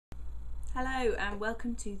Hello and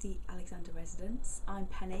welcome to the Alexander Residence. I'm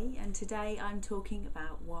Penny and today I'm talking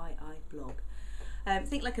about why I blog. I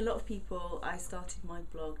think like a lot of people, I started my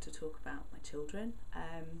blog to talk about my children.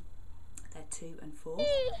 They're 2 and 4.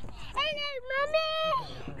 Hello,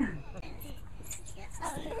 Mummy!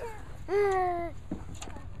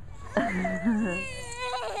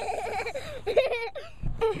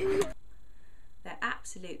 They're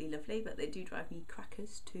absolutely lovely, but they do drive me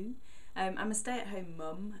crackers too. I'm a stay-at-home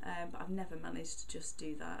mum, but I've never managed to just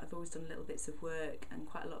do that. I've always done little bits of work and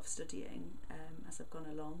quite a lot of studying as I've gone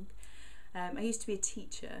along. I used to be a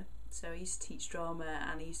teacher, so I used to teach drama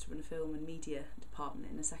and I used to run a film and media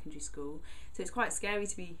department in a secondary school. So it's quite scary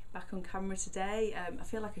to be back on camera today. I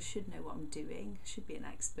feel like I should know what I'm doing. I should be an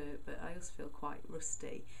expert, but I also feel quite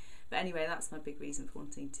rusty. But anyway, that's my big reason for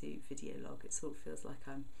wanting to video log. It sort of feels like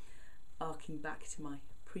I'm arcing back to my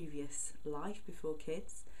previous life before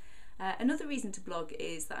kids. Another reason to blog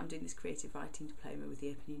is that I'm doing this creative writing diploma with the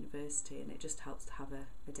Open University, and it just helps to have a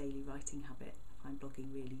daily writing habit. I find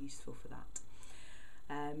blogging really useful for that.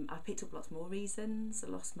 I've picked up lots more reasons. I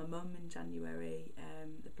lost my mum in January.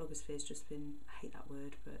 The blogosphere has just been, I hate that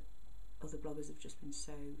word, but other bloggers have just been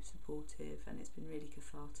so supportive, and it's been really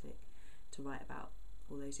cathartic to write about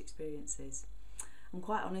all those experiences. I'm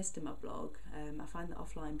quite honest in my blog. I find that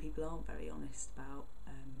offline people aren't very honest about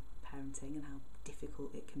parenting and how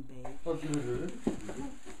difficult it can be.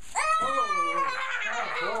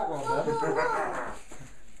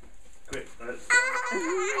 Quick,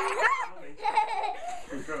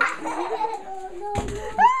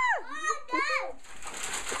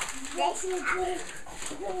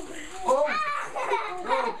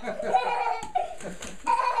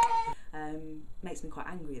 Makes me quite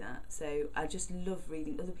angry, that. So I just love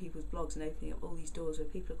reading other people's blogs and opening up all these doors where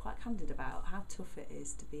people are quite candid about how tough it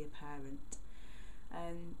is to be a parent.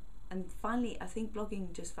 And finally, I think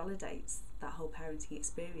blogging just validates that whole parenting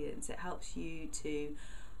experience. It helps you to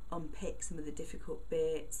unpick some of the difficult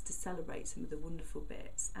bits, to celebrate some of the wonderful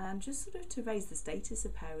bits, and just sort of to raise the status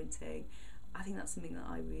of parenting. I think that's something that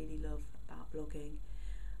I really love about blogging.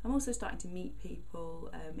 I'm also starting to meet people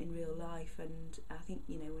in real life, and I think,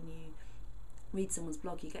 you know, when you read someone's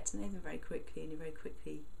blog, you get to know them very quickly, and you very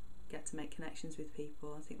quickly get to make connections with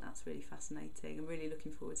people. I think that's really fascinating. I'm really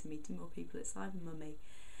looking forward to meeting more people at Cyber Mummy.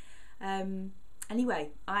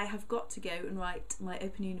 Anyway, I have got to go and write my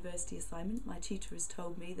Open University assignment. My tutor has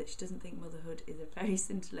told me that she doesn't think motherhood is a very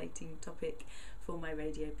scintillating topic for my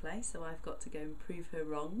radio play, so I've got to go and prove her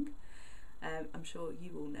wrong. I'm sure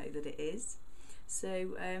you all know that it is.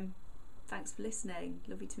 So thanks for listening.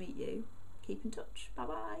 Lovely to meet you. Keep in touch. Bye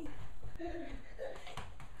bye.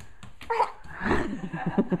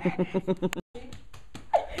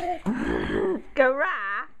 Go right.